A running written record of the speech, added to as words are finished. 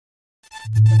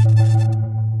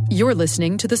You're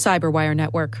listening to the Cyberwire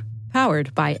Network,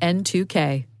 powered by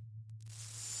N2K.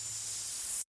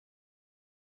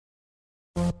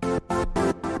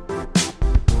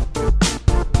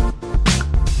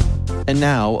 And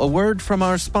now, a word from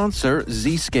our sponsor,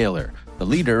 Zscaler, the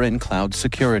leader in cloud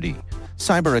security.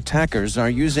 Cyber attackers are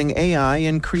using AI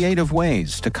in creative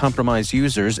ways to compromise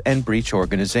users and breach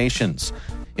organizations.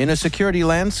 In a security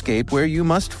landscape where you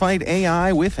must fight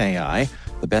AI with AI,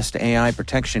 the best AI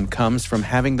protection comes from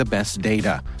having the best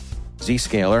data.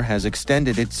 Zscaler has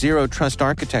extended its zero-trust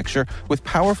architecture with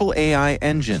powerful AI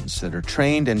engines that are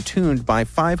trained and tuned by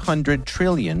 500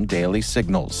 trillion daily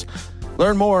signals.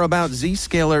 Learn more about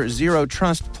Zscaler Zero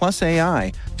Trust Plus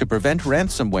AI to prevent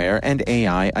ransomware and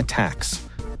AI attacks.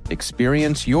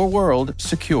 Experience your world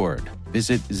secured.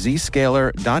 Visit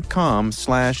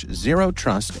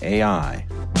zscaler.com/zerotrustai.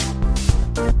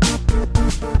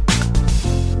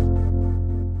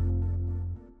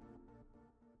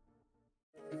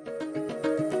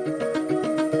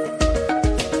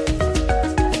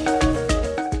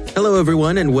 Hello,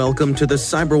 everyone, and welcome to the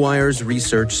CyberWire's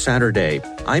Research Saturday.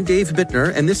 I'm Dave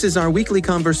Bittner, and this is our weekly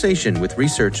conversation with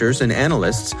researchers and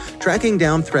analysts tracking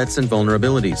down threats and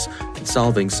vulnerabilities and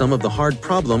solving some of the hard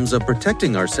problems of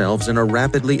protecting ourselves in a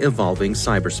rapidly evolving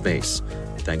cyberspace.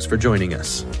 Thanks for joining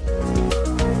us.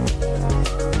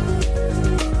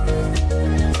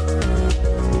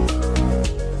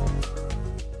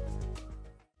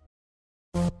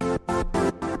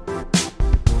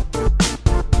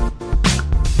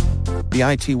 The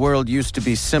IT world used to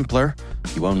be simpler.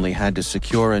 You only had to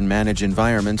secure and manage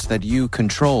environments that you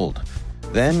controlled.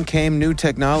 Then came new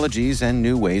technologies and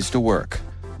new ways to work.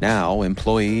 Now,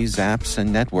 employees, apps,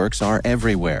 and networks are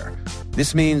everywhere.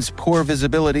 This means poor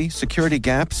visibility, security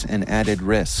gaps, and added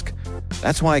risk.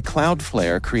 That's why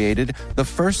Cloudflare created the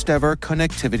first-ever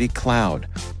connectivity cloud.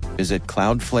 Visit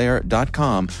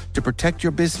cloudflare.com to protect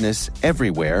your business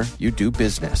everywhere you do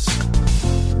business.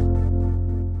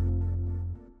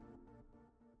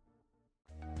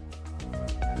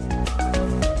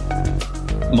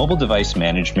 Mobile device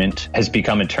management has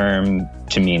become a term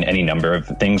to mean any number of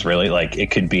things, really. Like,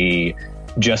 it could be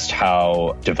just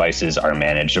how devices are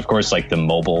managed. Of course, like, the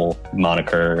mobile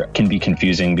moniker can be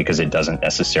confusing because it doesn't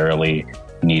necessarily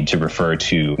need to refer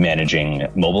to managing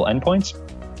mobile endpoints.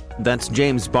 That's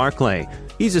James Barclay.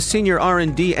 He's a senior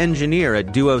R&D engineer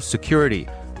at Duo Security.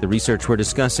 The research we're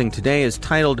discussing today is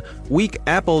titled "Weak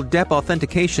Apple DEP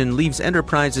Authentication Leaves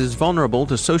Enterprises Vulnerable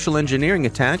to Social Engineering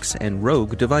Attacks and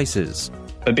Rogue Devices."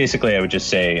 But basically, I would just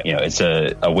say, it's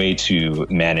a way to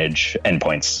manage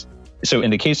endpoints. So in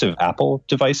the case of Apple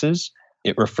devices,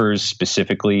 it refers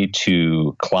specifically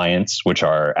to clients, which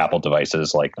are Apple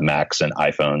devices like Macs and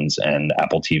iPhones and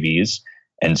Apple TVs,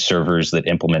 and servers that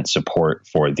implement support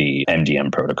for the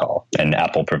MDM protocol. And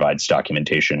Apple provides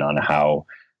documentation on how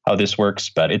this works,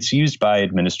 but it's used by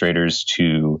administrators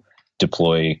to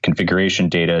deploy configuration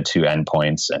data to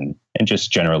endpoints and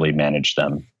just generally manage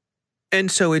them. And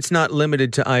so it's not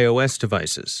limited to iOS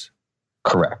devices?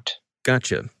 Correct.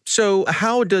 Gotcha. So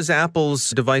how does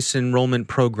Apple's Device Enrollment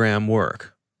Program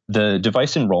work? The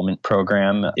Device Enrollment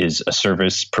Program is a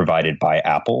service provided by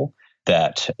Apple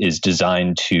that is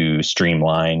designed to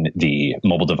streamline the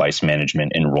mobile device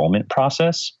management enrollment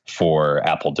process for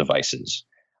Apple devices.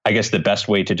 I guess the best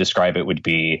way to describe it would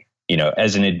be,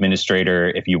 as an administrator,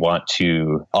 if you want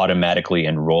to automatically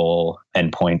enroll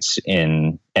endpoints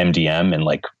in MDM and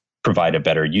provide a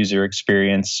better user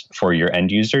experience for your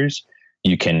end users,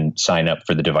 you can sign up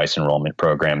for the Device Enrollment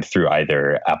Program through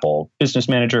either Apple Business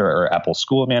Manager or Apple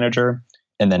School Manager,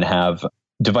 and then have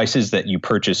devices that you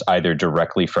purchase either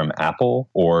directly from Apple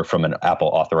or from an Apple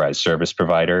authorized service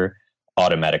provider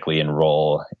automatically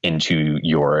enroll into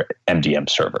your MDM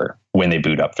server when they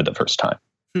boot up for the first time.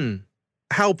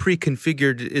 How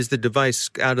pre-configured is the device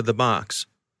out of the box?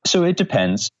 So it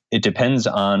depends. It depends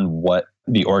on what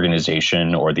the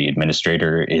organization or the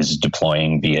administrator is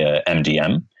deploying via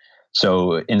MDM.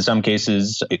 So in some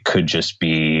cases, it could just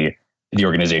be the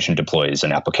organization deploys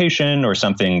an application or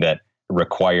something that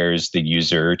requires the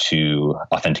user to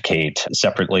authenticate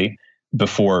separately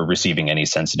before receiving any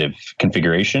sensitive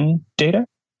configuration data.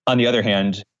 On the other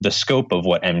hand, the scope of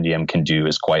what MDM can do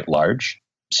is quite large.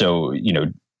 So,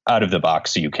 out of the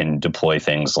box, you can deploy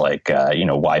things like,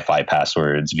 Wi-Fi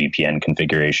passwords, VPN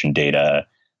configuration data,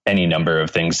 any number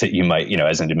of things that you might,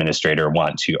 as an administrator,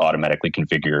 want to automatically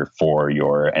configure for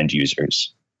your end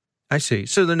users. I see.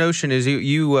 So the notion is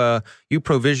you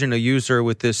provision a user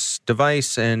with this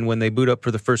device, and when they boot up for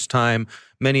the first time,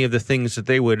 many of the things that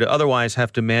they would otherwise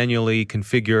have to manually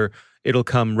configure, it'll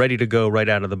come ready to go right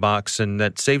out of the box, and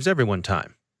that saves everyone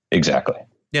time. Exactly.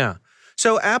 Yeah.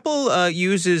 So Apple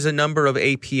uses a number of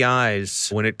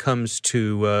APIs when it comes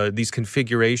to these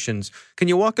configurations. Can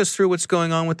you walk us through what's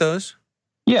going on with those?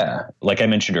 Yeah, like I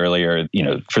mentioned earlier,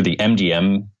 for the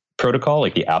MDM protocol,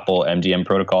 like the Apple MDM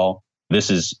protocol, this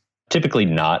is typically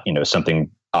not, something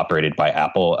operated by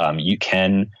Apple. You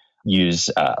can use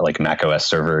like macOS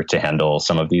server to handle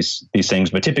some of these things,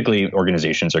 but typically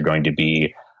organizations are going to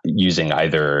be using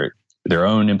either their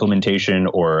own implementation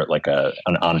or like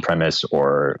an on-premise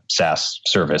or SaaS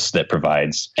service that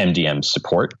provides MDM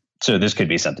support. So this could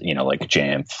be something, like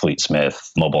Jamf, FleetSmith,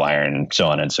 Mobile Iron, so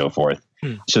on and so forth.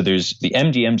 So there's the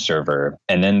MDM server,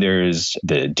 and then there's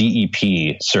the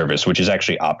DEP service, which is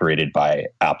actually operated by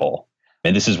Apple.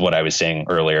 And this is what I was saying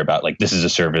earlier about, like, this is a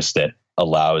service that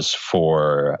allows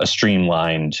for a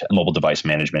streamlined mobile device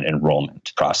management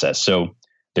enrollment process. So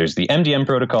there's the MDM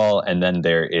protocol, and then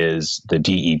there is the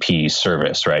DEP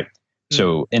service, right?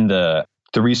 So in the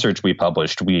research we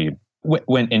published, we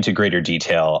went into greater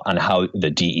detail on how the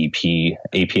DEP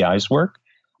APIs work.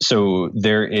 So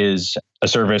there is a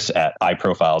service at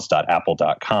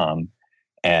iprofiles.apple.com,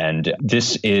 and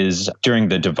this is during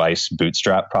the device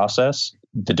bootstrap process.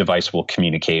 The device will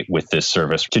communicate with this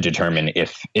service to determine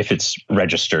if it's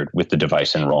registered with the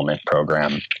Device Enrollment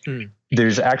Program.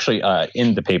 There's actually,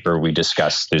 in the paper we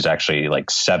discussed, there's actually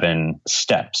like 7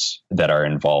 steps that are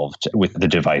involved with the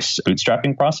device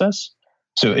bootstrapping process.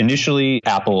 So initially,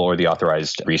 Apple or the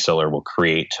authorized reseller will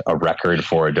create a record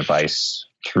for a device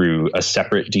through a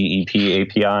separate DEP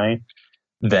API.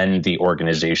 Then the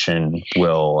organization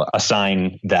will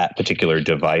assign that particular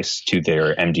device to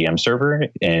their MDM server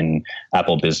in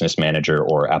Apple Business Manager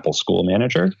or Apple School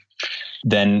Manager.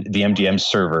 Then the MDM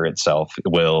server itself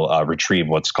will retrieve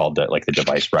what's called the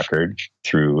device record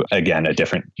through, again, a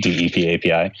different DEP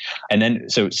API. And then,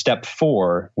 so step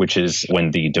 4, which is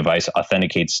when the device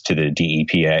authenticates to the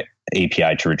DEP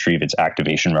API to retrieve its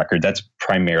activation record, that's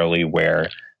primarily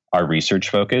where our research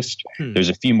focused. There's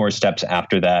a few more steps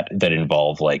after that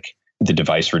involve like the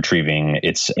device retrieving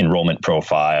its enrollment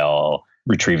profile,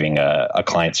 retrieving a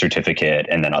client certificate,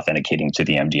 and then authenticating to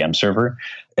the MDM server.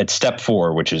 At step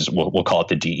 4, which is, we'll call it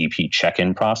the DEP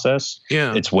check-in process.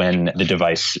 Yeah. It's when the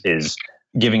device is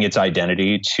giving its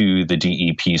identity to the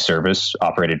DEP service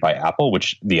operated by Apple,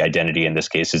 which the identity in this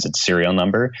case is its serial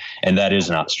number, and that is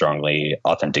not strongly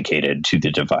authenticated to the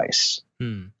device.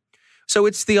 So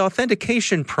it's the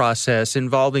authentication process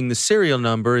involving the serial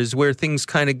number is where things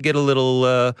kind of get a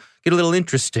little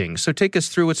interesting. So take us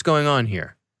through what's going on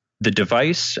here. The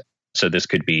device, so this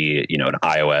could be, an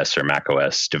iOS or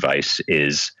macOS device,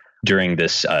 is during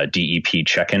this DEP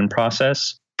check-in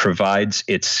process, provides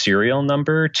its serial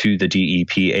number to the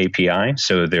DEP API.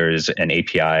 So there's an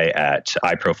API at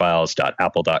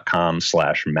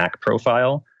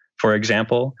iprofiles.apple.com/macprofile, for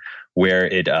example, where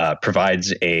it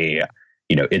provides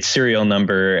its serial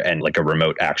number and like a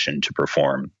remote action to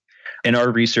perform. In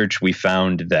our research, we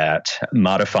found that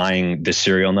modifying the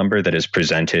serial number that is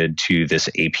presented to this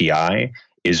API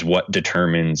is what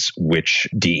determines which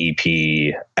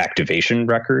DEP activation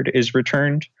record is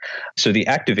returned. So the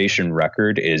activation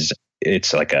record it's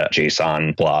like a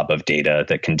JSON blob of data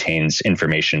that contains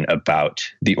information about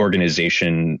the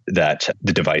organization that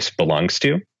the device belongs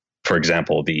to. For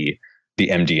example, the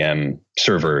MDM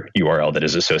server URL that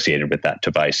is associated with that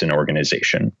device and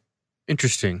organization.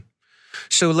 Interesting.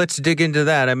 So let's dig into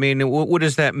that. I mean, what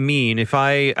does that mean? If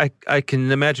I can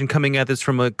imagine coming at this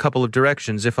from a couple of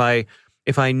directions. If I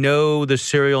know the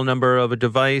serial number of a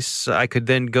device, I could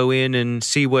then go in and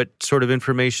see what sort of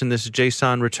information this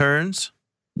JSON returns?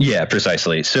 Yeah,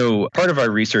 precisely. So part of our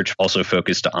research also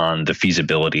focused on the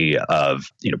feasibility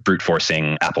of, brute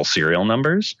forcing Apple serial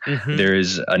numbers.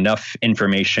 There's enough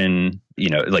information,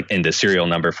 like in the serial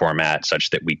number format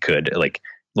such that we could, like,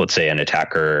 let's say an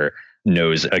attacker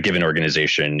knows a given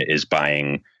organization is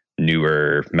buying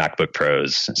newer MacBook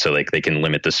Pros. So like they can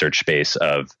limit the search space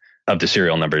of the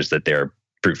serial numbers that they're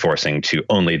brute forcing to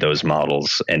only those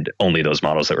models and only those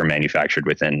models that were manufactured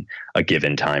within a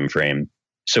given time frame.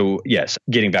 So yes,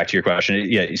 getting back to your question,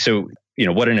 yeah. So,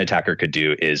 what an attacker could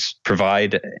do is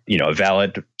provide, a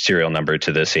valid serial number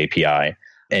to this API.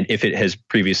 And if it has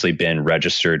previously been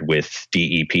registered with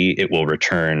DEP, it will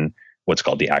return what's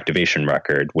called the activation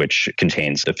record, which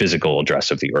contains the physical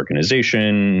address of the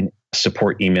organization,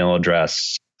 support email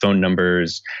address, phone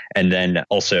numbers, and then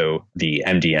also the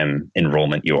MDM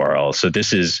enrollment URL. So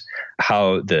this is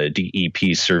how the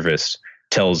DEP service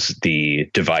tells the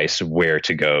device where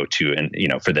to go to, and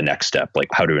for the next step, like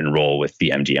how to enroll with the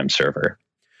MDM server.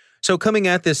 So coming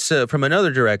at this from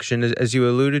another direction, as you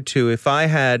alluded to, if I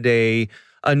had a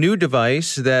a new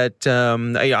device that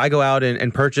I go out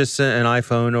and purchase an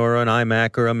iPhone or an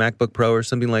iMac or a MacBook Pro or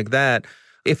something like that.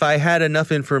 If I had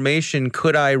enough information,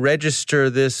 could I register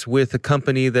this with a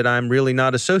company that I'm really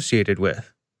not associated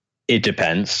with? It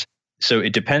depends. So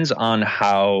it depends on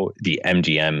how the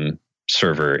MDM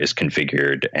server is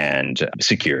configured and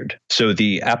secured. So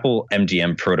the Apple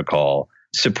MDM protocol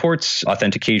supports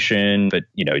authentication, but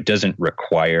it doesn't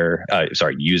require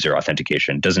user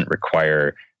authentication doesn't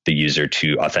require the user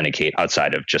to authenticate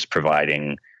outside of just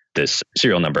providing this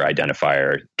serial number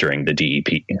identifier during the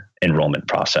DEP enrollment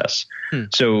process.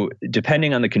 So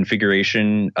depending on the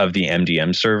configuration of the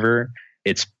MDM server,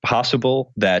 it's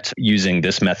possible that using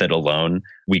this method alone,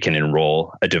 we can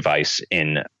enroll a device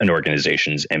in an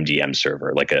organization's MDM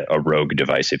server, like a rogue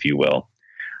device, if you will,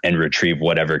 and retrieve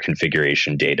whatever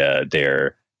configuration data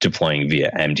they're deploying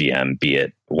via MDM, be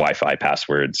it Wi-Fi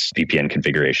passwords, VPN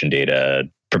configuration data,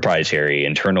 proprietary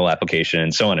internal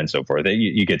applications, so on and so forth.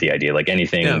 You get the idea, like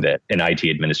anything that an IT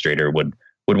administrator would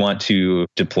want to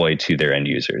deploy to their end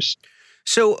users.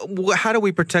 So how do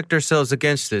we protect ourselves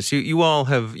against this?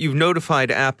 You've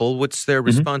notified Apple. What's their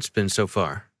response been so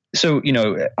far? So,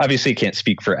 obviously can't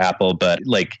speak for Apple, but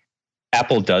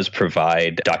Apple does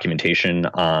provide documentation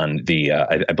on the,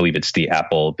 I believe it's the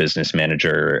Apple Business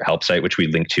Manager help site, which we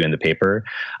link to in the paper.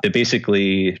 It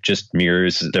basically just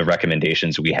mirrors the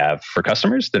recommendations we have for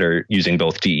customers that are using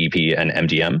both DEP and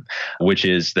MDM, which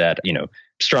is that,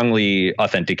 strongly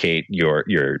authenticate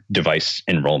your device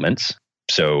enrollments.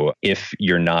 So if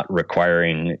you're not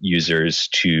requiring users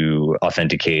to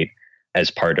authenticate as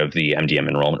part of the MDM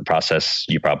enrollment process,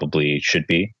 you probably should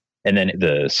be. And then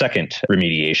the second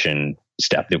remediation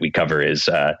step that we cover is,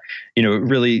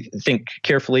 really think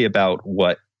carefully about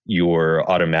what you're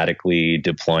automatically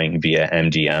deploying via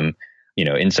MDM.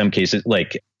 In some cases,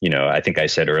 I think I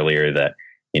said earlier that,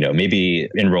 maybe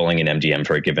enrolling in MDM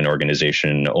for a given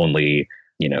organization only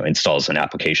installs an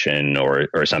application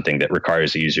or something that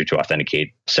requires a user to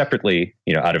authenticate separately,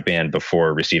 out of band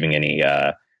before receiving any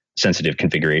sensitive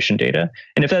configuration data.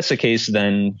 And if that's the case,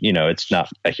 then, it's not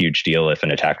a huge deal if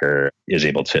an attacker is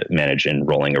able to manage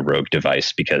enrolling a rogue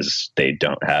device because they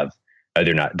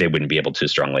wouldn't be able to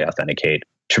strongly authenticate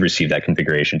to receive that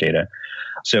configuration data.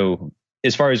 So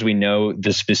as far as we know,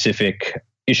 the specific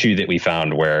issue that we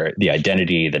found where the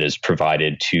identity that is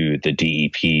provided to the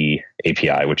DEP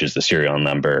API, which is the serial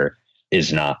number,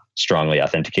 is not strongly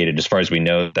authenticated. As far as we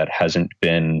know, that hasn't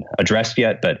been addressed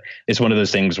yet, but it's one of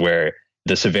those things where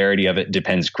the severity of it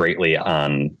depends greatly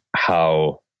on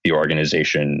how the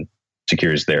organization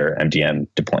secures their MDM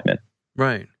deployment.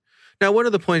 Right. Now, one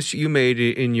of the points you made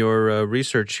in your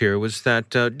research here was that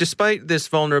despite this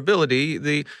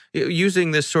vulnerability,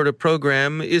 using this sort of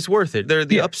program is worth it.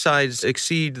 The upsides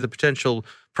exceed the potential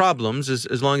problems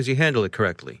as long as you handle it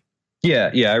correctly. Yeah,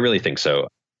 I really think so.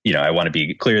 I want to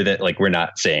be clear that we're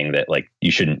not saying that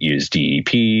you shouldn't use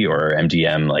DEP or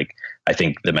MDM. I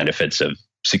think the benefits of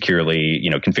securely,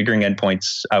 configuring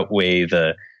endpoints outweigh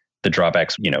the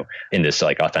drawbacks, in this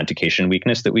authentication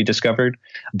weakness that we discovered.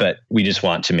 But we just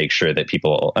want to make sure that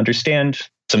people understand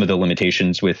some of the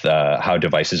limitations with how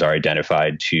devices are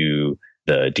identified to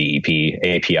the DEP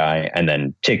API, and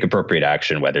then take appropriate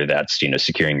action, whether that's,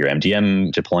 securing your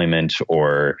MDM deployment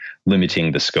or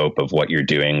limiting the scope of what you're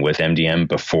doing with MDM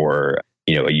before,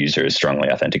 a user is strongly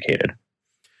authenticated.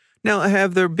 Now,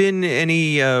 have there been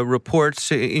any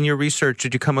reports in your research?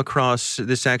 Did you come across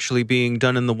this actually being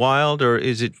done in the wild, or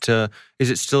is it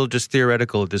still just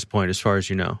theoretical at this point, as far as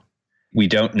you know? We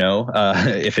don't know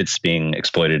if it's being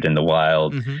exploited in the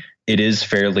wild. Mm-hmm. It is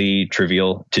fairly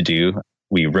trivial to do.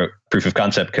 We wrote proof of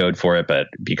concept code for it, but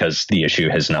because the issue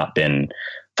has not been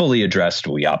fully addressed,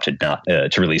 we opted not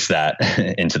to release that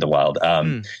into the wild.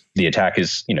 The attack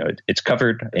is, it's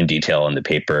covered in detail in the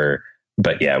paper.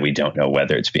 But we don't know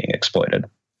whether it's being exploited.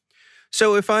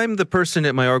 So if I'm the person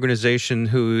at my organization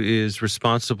who is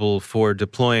responsible for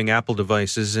deploying Apple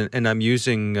devices and I'm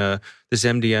using this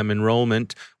MDM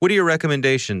enrollment, what are your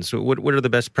recommendations? What are the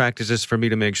best practices for me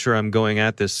to make sure I'm going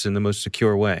at this in the most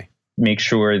secure way? Make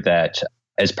sure that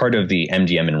as part of the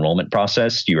MDM enrollment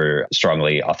process, you're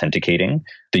strongly authenticating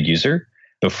the user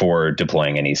before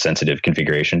deploying any sensitive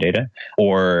configuration data,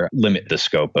 or limit the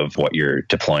scope of what you're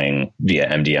deploying via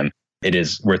MDM. It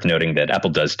is worth noting that Apple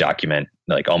does document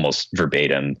almost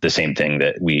verbatim the same thing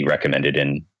that we recommended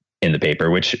in the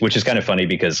paper, which is kind of funny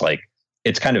because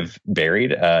it's kind of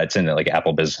buried. It's in the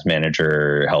Apple Business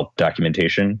Manager help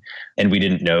documentation, and we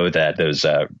didn't know that those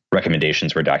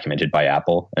recommendations were documented by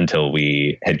Apple until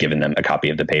we had given them a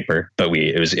copy of the paper. But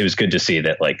it was good to see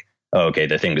that oh, okay,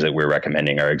 the things that we're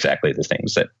recommending are exactly the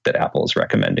things that Apple is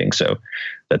recommending. So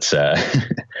that's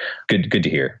good to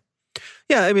hear.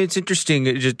 Yeah, I mean, it's interesting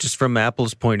just from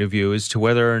Apple's point of view as to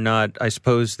whether or not, I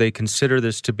suppose, they consider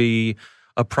this to be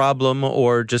a problem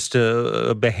or just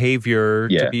a behavior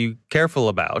to be careful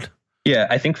about. Yeah,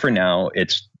 I think for now,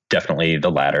 it's definitely the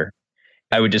latter.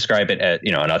 I would describe it as,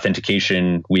 an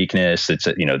authentication weakness. It's,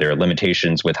 there are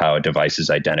limitations with how a device is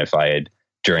identified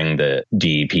during the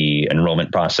DEP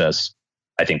enrollment process.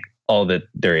 I think all that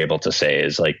they're able to say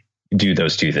is like, do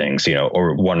those two things,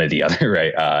 or one or the other,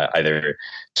 right? Either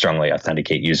strongly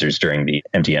authenticate users during the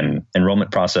MDM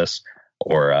enrollment process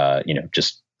or,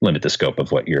 just limit the scope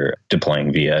of what you're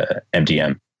deploying via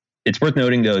MDM. It's worth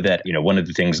noting, though, that, one of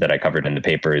the things that I covered in the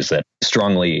paper is that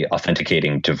strongly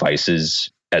authenticating devices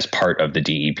as part of the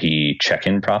DEP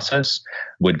check-in process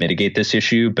would mitigate this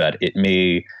issue, but it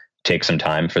may take some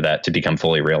time for that to become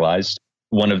fully realized.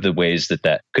 One of the ways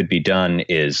that could be done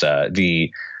is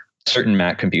the certain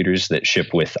Mac computers that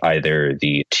ship with either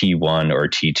the T1 or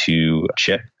T2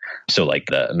 chip. So like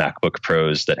the MacBook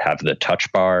Pros that have the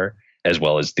Touch Bar, as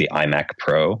well as the iMac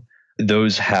Pro,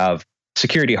 those have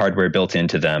security hardware built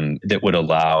into them that would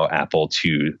allow Apple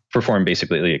to perform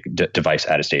basically like device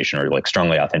attestation or like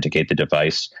strongly authenticate the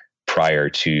device prior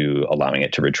to allowing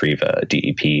it to retrieve a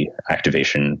DEP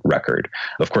activation record.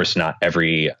 Of course, not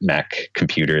every Mac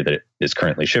computer that is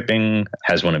currently shipping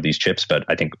has one of these chips, but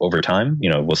I think over time,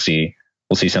 we'll see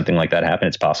something like that happen.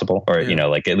 It's possible, or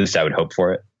at least I would hope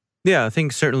for it. Yeah,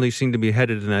 things certainly seem to be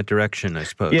headed in that direction, I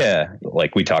suppose. Yeah,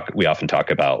 like we often talk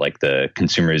about like the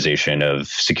consumerization of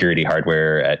security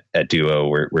hardware at Duo.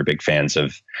 We're big fans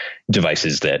of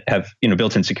devices that have,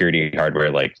 built-in security hardware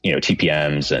like,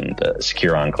 TPMs and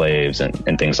secure enclaves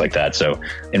and things like that. So,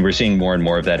 and we're seeing more and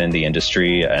more of that in the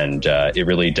industry, and it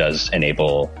really does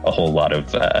enable a whole lot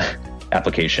of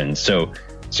applications. So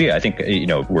yeah, I think,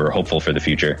 we're hopeful for the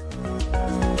future.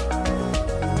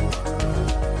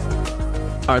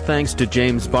 Our thanks to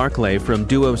James Barclay from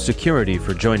Duo Security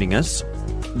for joining us.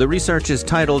 The research is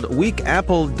titled Weak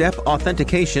Apple DEP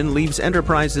Authentication Leaves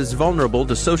Enterprises Vulnerable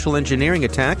to Social Engineering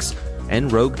Attacks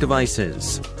and Rogue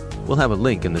Devices. We'll have a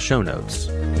link in the show notes.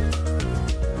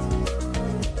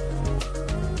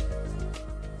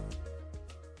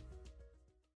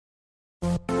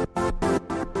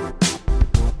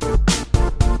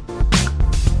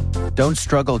 Don't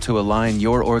struggle to align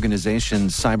your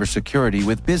organization's cybersecurity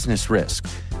with business risk.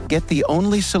 Get the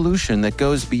only solution that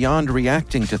goes beyond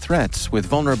reacting to threats with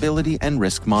vulnerability and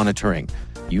risk monitoring.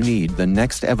 You need the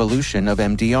next evolution of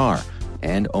MDR,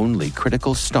 and only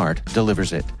Critical Start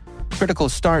delivers it. Critical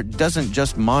Start doesn't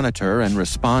just monitor and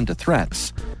respond to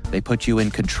threats. They put you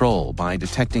in control by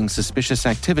detecting suspicious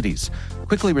activities,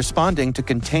 quickly responding to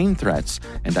contain threats,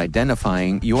 and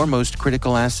identifying your most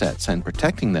critical assets and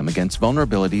protecting them against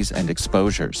vulnerabilities and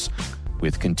exposures.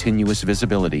 With continuous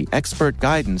visibility, expert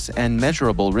guidance, and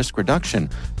measurable risk reduction,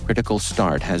 Critical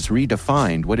Start has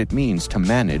redefined what it means to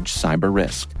manage cyber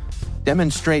risk.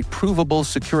 Demonstrate provable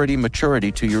security maturity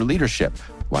to your leadership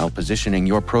while positioning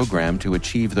your program to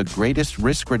achieve the greatest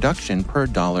risk reduction per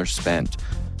dollar spent.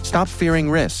 Stop fearing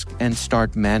risk and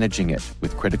start managing it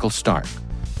with Critical Start.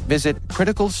 Visit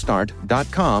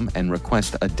criticalstart.com and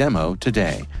request a demo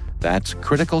today. That's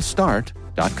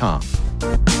criticalstart.com.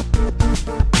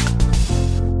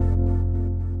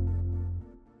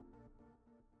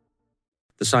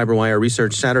 The CyberWire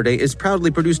Research Saturday is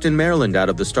proudly produced in Maryland out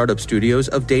of the startup studios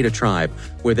of Data Tribe,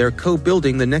 where they're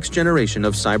co-building the next generation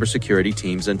of cybersecurity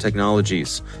teams and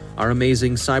technologies. Our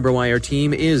amazing CyberWire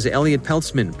team is Elliot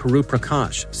Peltzman, Puru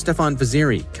Prakash, Stefan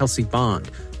Vaziri, Kelsey Bond,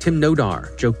 Tim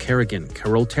Nodar, Joe Kerrigan,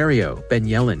 Carol Terrio, Ben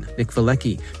Yellen, Nick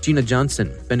Valecki, Gina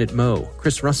Johnson, Bennett Moe,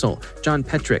 Chris Russell, John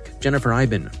Petrick, Jennifer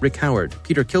Iben, Rick Howard,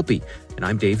 Peter Kilpie, and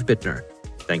I'm Dave Bittner.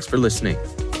 Thanks for listening.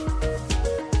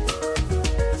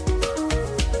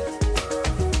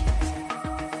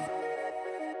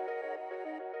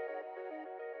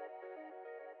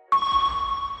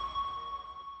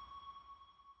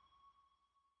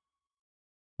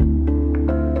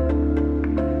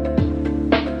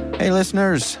 Hey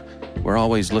listeners, we're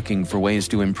always looking for ways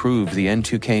to improve the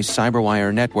N2K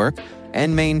CyberWire network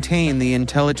and maintain the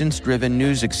intelligence-driven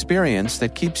news experience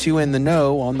that keeps you in the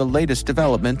know on the latest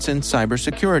developments in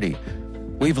cybersecurity.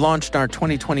 We've launched our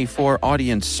 2024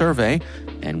 audience survey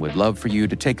and would love for you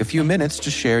to take a few minutes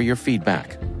to share your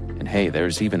feedback. And hey,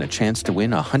 there's even a chance to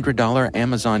win a $100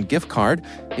 Amazon gift card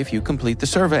if you complete the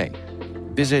survey.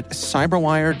 Visit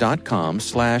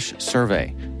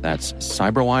cyberwire.com/survey. That's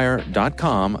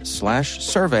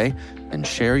cyberwire.com/survey and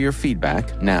share your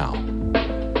feedback now.